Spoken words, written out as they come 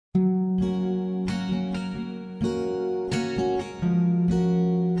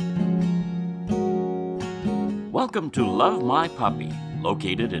Welcome to Love My Puppy,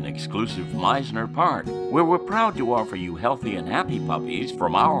 located in exclusive Mizner Park, where we're proud to offer you healthy and happy puppies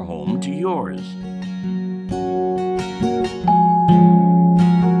from our home to yours.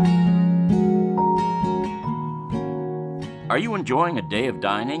 Are you enjoying a day of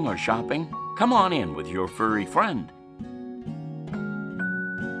dining or shopping? Come on in with your furry friend.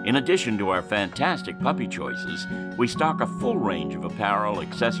 In addition to our fantastic puppy choices, we stock a full range of apparel,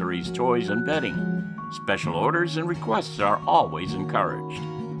 accessories, toys, and bedding. Special orders and requests are always encouraged.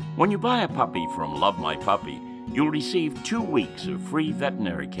 When you buy a puppy from Love My Puppy, you'll receive 2 weeks of free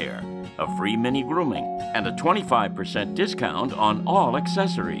veterinary care, a free mini grooming, and a 25% discount on all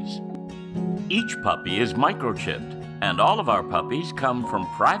accessories. Each puppy is microchipped, and all of our puppies come from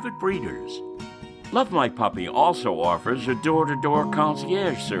private breeders. Love My Puppy also offers a door-to-door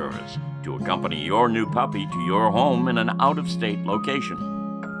concierge service to accompany your new puppy to your home in an out-of-state location.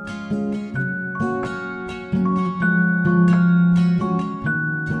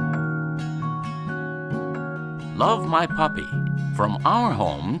 Love My Puppy, from our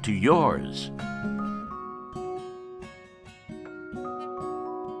home to yours.